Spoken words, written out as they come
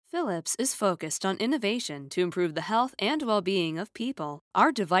Philips is focused on innovation to improve the health and well-being of people.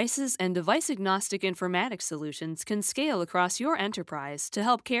 Our devices and device-agnostic informatics solutions can scale across your enterprise to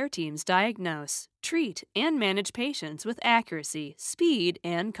help care teams diagnose, treat, and manage patients with accuracy, speed,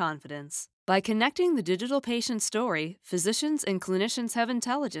 and confidence. By connecting the digital patient story, physicians and clinicians have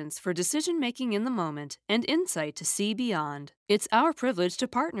intelligence for decision-making in the moment and insight to see beyond. It's our privilege to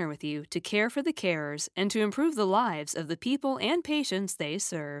partner with you to care for the carers and to improve the lives of the people and patients they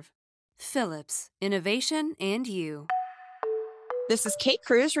serve. Philips, innovation and you. This is Kate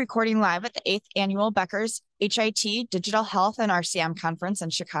Cruz recording live at the 8th Annual Becker's HIT Digital Health and RCM Conference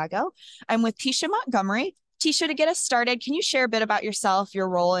in Chicago. I'm with Tesha Montgomery. Tesha, to get us started, can you share a bit about yourself, your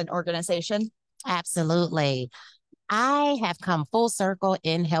role and organization? Absolutely. I have come full circle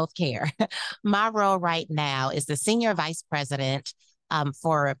in healthcare. My role right now is the Senior Vice President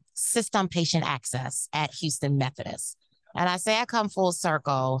for System Patient Access at Houston Methodist. And I say I come full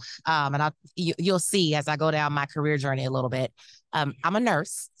circle, and you'll see as I go down my career journey a little bit. I'm a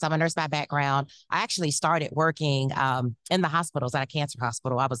nurse, so I'm a nurse by background. I actually started working in the hospitals at a cancer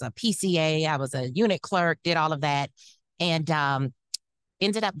hospital. I was a PCA, I was a unit clerk, did all of that, and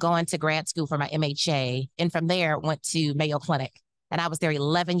ended up going to grad school for my MHA. And from there, went to Mayo Clinic. And I was there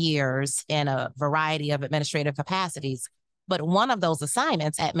 11 years in a variety of administrative capacities. But one of those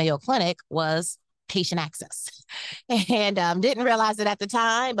assignments at Mayo Clinic was patient access. And didn't realize it at the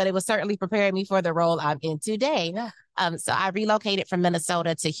time, but it was certainly preparing me for the role I'm in today. So I relocated from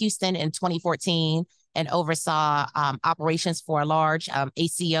Minnesota to Houston in 2014 and oversaw operations for a large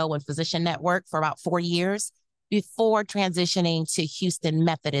ACO and physician network for about 4 years before transitioning to Houston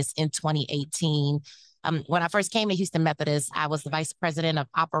Methodist in 2018. When I first came to Houston Methodist, I was the vice president of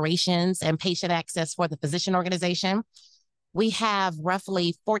operations and patient access for the physician organization. We have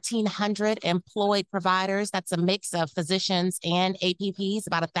roughly 1,400 employed providers. That's a mix of physicians and APPs,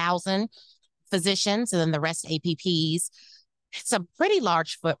 about 1,000 physicians, and then the rest APPs. It's a pretty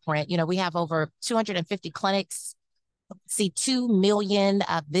large footprint. You know, we have over 250 clinics, see 2 million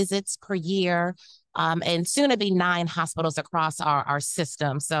visits per year, and soon to be 9 hospitals across our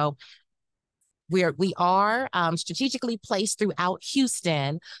system. So we are strategically placed throughout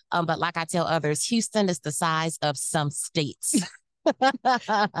Houston, but like I tell others, Houston is the size of some states.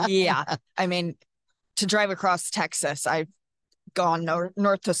 Yeah, I mean, to drive across Texas, I've gone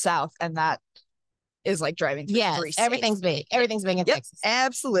north to south, and that is like driving through 3 states. Everything's big. Everything's big in Texas.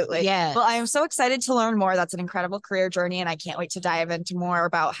 Absolutely. Yeah. Well, I am so excited to learn more. That's an incredible career journey, and I can't wait to dive into more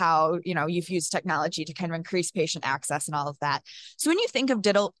about how, you've used technology to kind of increase patient access and all of that. So when you think of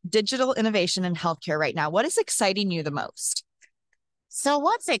digital innovation in healthcare right now, what is exciting you the most? So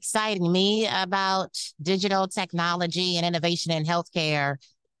what's exciting me about digital technology and innovation in healthcare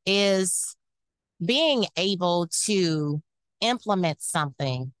is being able to implement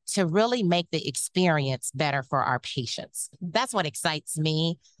something to really make the experience better for our patients. That's what excites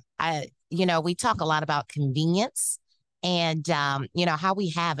me. We talk a lot about convenience and, how we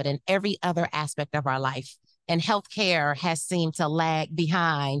have it in every other aspect of our life. And healthcare has seemed to lag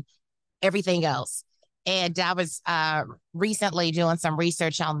behind everything else. And I was recently doing some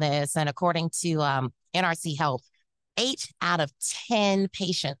research on this, and according to NRC Health, 8 out of 10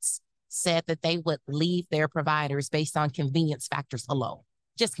 patients said that they would leave their providers based on convenience factors alone,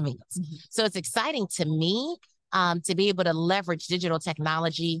 just convenience. Mm-hmm. So it's exciting to me to be able to leverage digital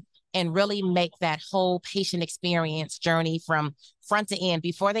technology and really make that whole patient experience journey from front to end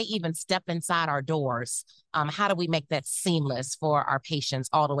before they even step inside our doors. How do we make that seamless for our patients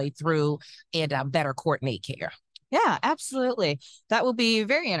all the way through and better coordinate care? Yeah, absolutely. That will be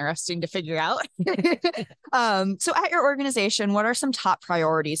very interesting to figure out. So at your organization, what are some top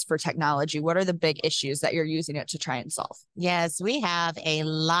priorities for technology? What are the big issues that you're using it to try and solve? Yes, we have a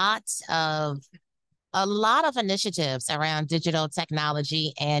lot of initiatives around digital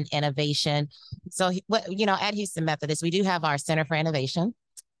technology and innovation. So, at Houston Methodist, we do have our Center for Innovation,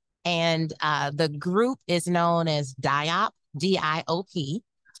 and the group is known as DIOP, DIOP,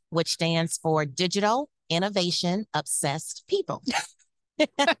 which stands for Digital Innovation Obsessed People.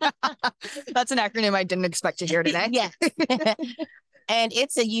 That's an acronym I didn't expect to hear today. Yeah. And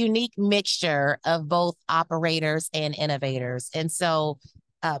it's a unique mixture of both operators and innovators. And so,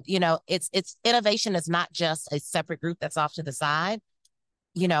 it's innovation is not just a separate group that's off to the side.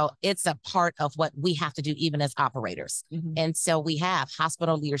 It's a part of what we have to do even as operators. Mm-hmm. And so we have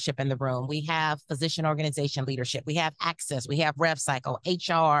hospital leadership in the room. We have physician organization leadership. We have access. We have rev cycle,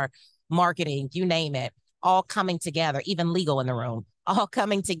 HR, marketing, you name it, all coming together, even legal in the room, all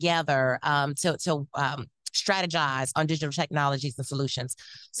coming together to strategize on digital technologies and solutions.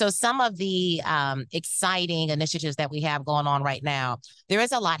 So some of the exciting initiatives that we have going on right now, there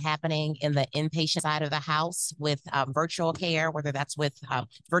is a lot happening in the inpatient side of the house with virtual care, whether that's with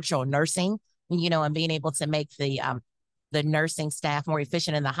virtual nursing, and being able to make the nursing staff more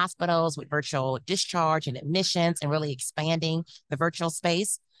efficient in the hospitals with virtual discharge and admissions and really expanding the virtual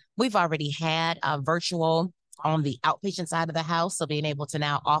space. We've already had virtual on the outpatient side of the house, so being able to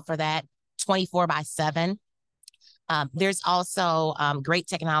now offer that 24/7. There's also great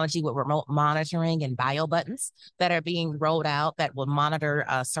technology with remote monitoring and bio buttons that are being rolled out that will monitor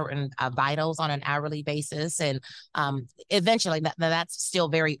certain vitals on an hourly basis. And eventually, that's still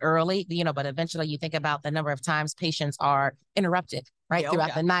very early, but eventually you think about the number of times patients are interrupted, right,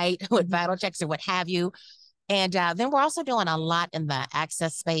 throughout the night with vital checks or what have you. And then we're also doing a lot in the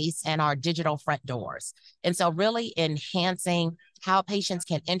access space and our digital front doors. And so really enhancing how patients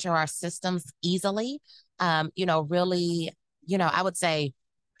can enter our systems easily. Really, I would say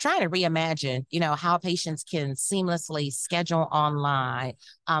trying to reimagine, how patients can seamlessly schedule online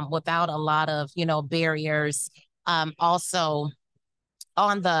without a lot of, barriers. Also,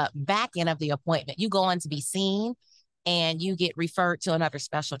 on the back end of the appointment, you go in to be seen and you get referred to another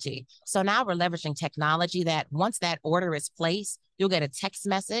specialty. So now we're leveraging technology that once that order is placed, you'll get a text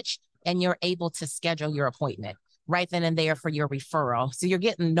message and you're able to schedule your appointment right then and there for your referral. So you're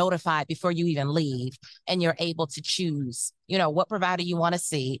getting notified before you even leave, and you're able to choose, what provider you want to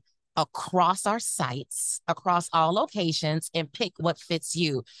see across our sites, across all locations, and pick what fits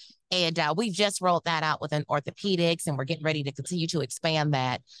you. And we just rolled that out within orthopedics, and we're getting ready to continue to expand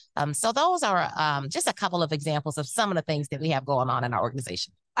that. So those are just a couple of examples of some of the things that we have going on in our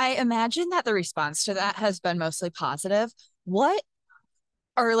organization. I imagine that the response to that has been mostly positive. What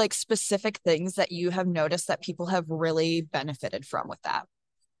are like specific things that you have noticed that people have really benefited from with that?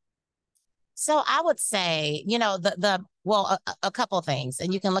 So I would say, a couple of things,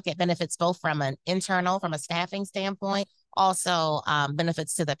 and you can look at benefits both from an internal, from a staffing standpoint, also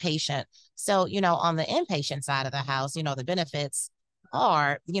benefits to the patient. So, on the inpatient side of the house, the benefits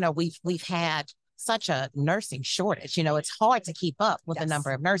are, we've had such a nursing shortage. It's hard to keep up with the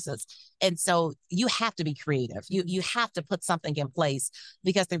number of nurses. And so you have to be creative. You have to put something in place,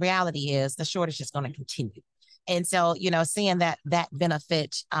 because the reality is the shortage is going to continue. And so, seeing that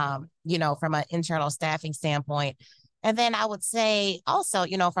benefit, from an internal staffing standpoint. And then I would say also,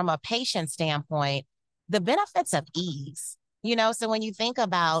 from a patient standpoint, the benefits of ease, so when you think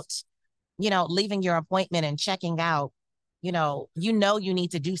about, leaving your appointment and checking out, you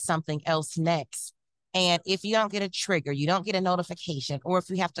need to do something else next. And if you don't get a trigger, you don't get a notification, or if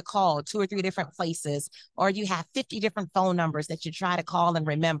you have to call 2 or 3 different places, or you have 50 different phone numbers that you try to call and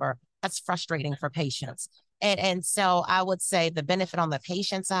remember, that's frustrating for patients. And so I would say the benefit on the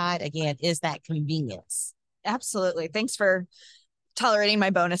patient side, again, is that convenience. Absolutely. Thanks for tolerating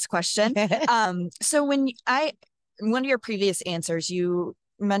my bonus question. So one of your previous answers, you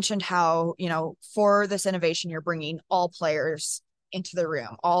mentioned how, for this innovation, you're bringing all players into the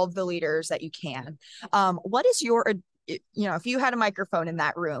room, all of the leaders that you can. What is your, if you had a microphone in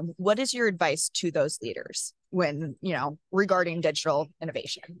that room, what is your advice to those leaders when, regarding digital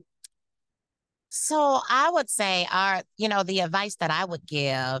innovation? So I would say the advice that I would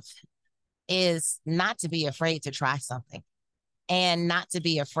give is not to be afraid to try something, and not to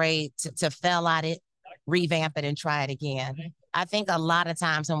be afraid to fail at it, revamp it, and try it again. I think a lot of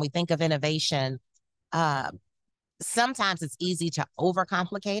times when we think of innovation, sometimes it's easy to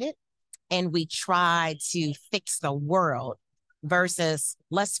overcomplicate it, and we try to fix the world versus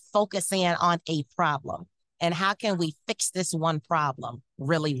let's focus in on a problem and how can we fix this one problem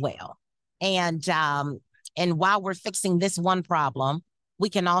really well. And while we're fixing this one problem, we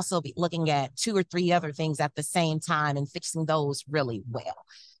can also be looking at 2 or 3 other things at the same time and fixing those really well.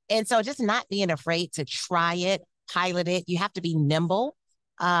 And so just not being afraid to try it, pilot it. You have to be nimble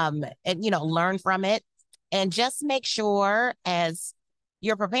and, learn from it. And just make sure as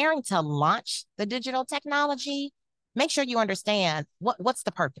you're preparing to launch the digital technology, make sure you understand what's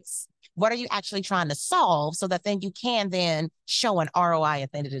the purpose. What are you actually trying to solve, so that then you can then show an ROI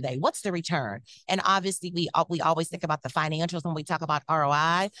at the end of the day? What's the return? And obviously, we always think about the financials when we talk about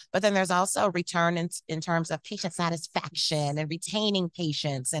ROI, but then there's also return in terms of patient satisfaction and retaining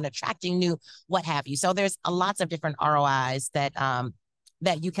patients and attracting new what have you. So there's lots of different ROIs that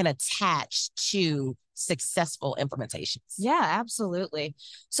you can attach to successful implementations. Yeah, absolutely.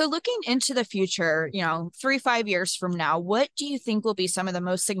 So looking into the future, 3-5 years from now, what do you think will be some of the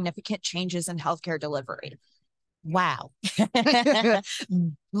most significant changes in healthcare delivery? Wow.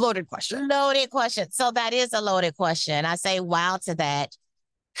 Loaded question. Loaded question. So that is a loaded question. I say wow to that.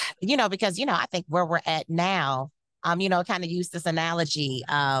 because, I think where we're at now, kind of use this analogy,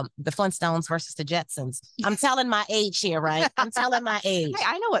 the Flintstones versus the Jetsons. I'm telling my age here, right? I'm telling my age. Hey,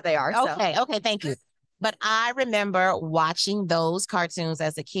 I know what they are. Okay, thank you. But I remember watching those cartoons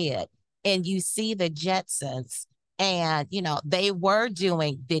as a kid, and you see the Jetsons, and, they were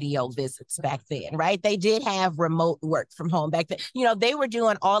doing video visits back then, right? They did have remote work from home back then. They were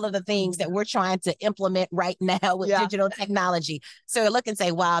doing all of the things that we're trying to implement right now with digital technology. So look and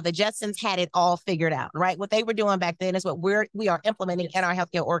say, wow, the Jetsons had it all figured out, right? What they were doing back then is what we are implementing in our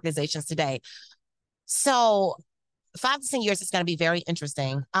healthcare organizations today. So 5 to 10 years is going to be very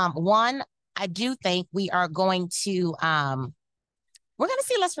interesting. One, I do think we are going to we're going to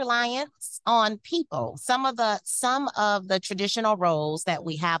see less reliance on people. Some of the traditional roles that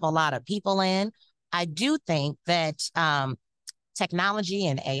we have a lot of people in, I do think that technology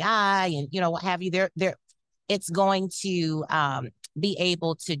and AI and what have you, it's going to be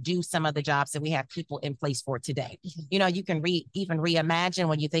able to do some of the jobs that we have people in place for today. You can even reimagine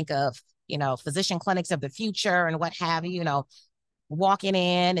when you think of physician clinics of the future and what have you. Walking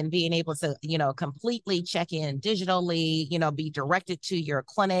in and being able to, completely check in digitally, be directed to your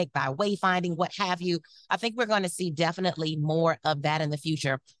clinic by wayfinding, what have you. I think we're going to see definitely more of that in the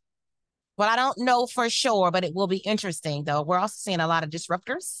future. Well, I don't know for sure, but it will be interesting, though. We're also seeing a lot of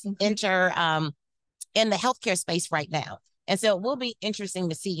disruptors enter in the healthcare space right now. And so it will be interesting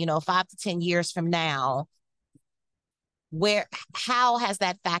to see, 5 to 10 years from now, how has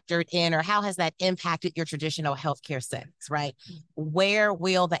that factored in, or how has that impacted your traditional healthcare settings, right? Where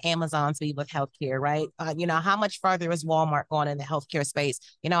will the Amazons be with healthcare, right? How much further is Walmart going in the healthcare space?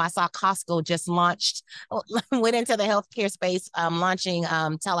 I saw Costco just went into the healthcare space, launching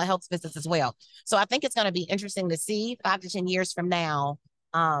telehealth visits as well. So I think it's going to be interesting to see 5 to 10 years from now,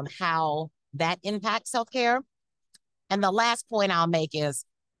 how that impacts healthcare. And the last point I'll make is,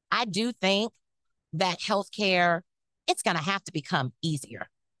 I do think that healthcare, it's going to have to become easier.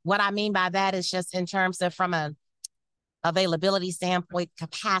 What I mean by that is just in terms of from an availability standpoint,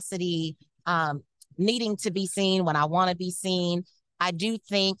 capacity, needing to be seen when I want to be seen. I do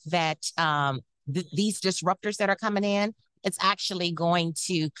think that these disruptors that are coming in, it's actually going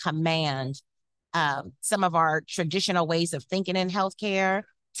to command some of our traditional ways of thinking in healthcare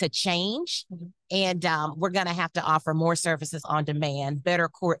to change. And we're going to have to offer more services on demand, better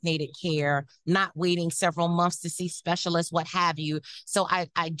coordinated care, not waiting several months to see specialists, what have you. So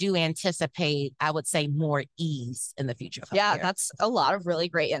I do anticipate, I would say, more ease in the future of healthcare. Yeah, that's a lot of really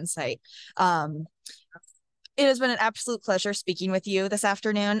great insight. It has been an absolute pleasure speaking with you this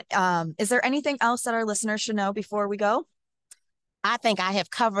afternoon. Is there anything else that our listeners should know before we go? I think I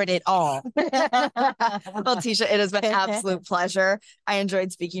have covered it all. Well, Tesha, it has been an absolute pleasure. I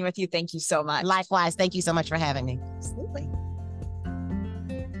enjoyed speaking with you. Thank you so much. Likewise. Thank you so much for having me. Absolutely.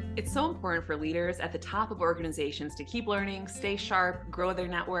 It's so important for leaders at the top of organizations to keep learning, stay sharp, grow their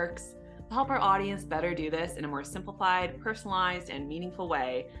networks. To help our audience better do this in a more simplified, personalized, and meaningful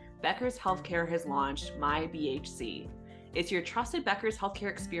way, Becker's Healthcare has launched My BHC. It's your trusted Becker's Healthcare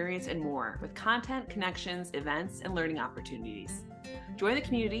experience and more, with content, connections, events, and learning opportunities. Join the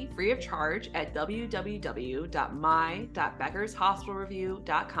community free of charge at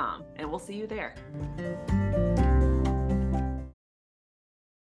www.my.beckershospitalreview.com, and we'll see you there.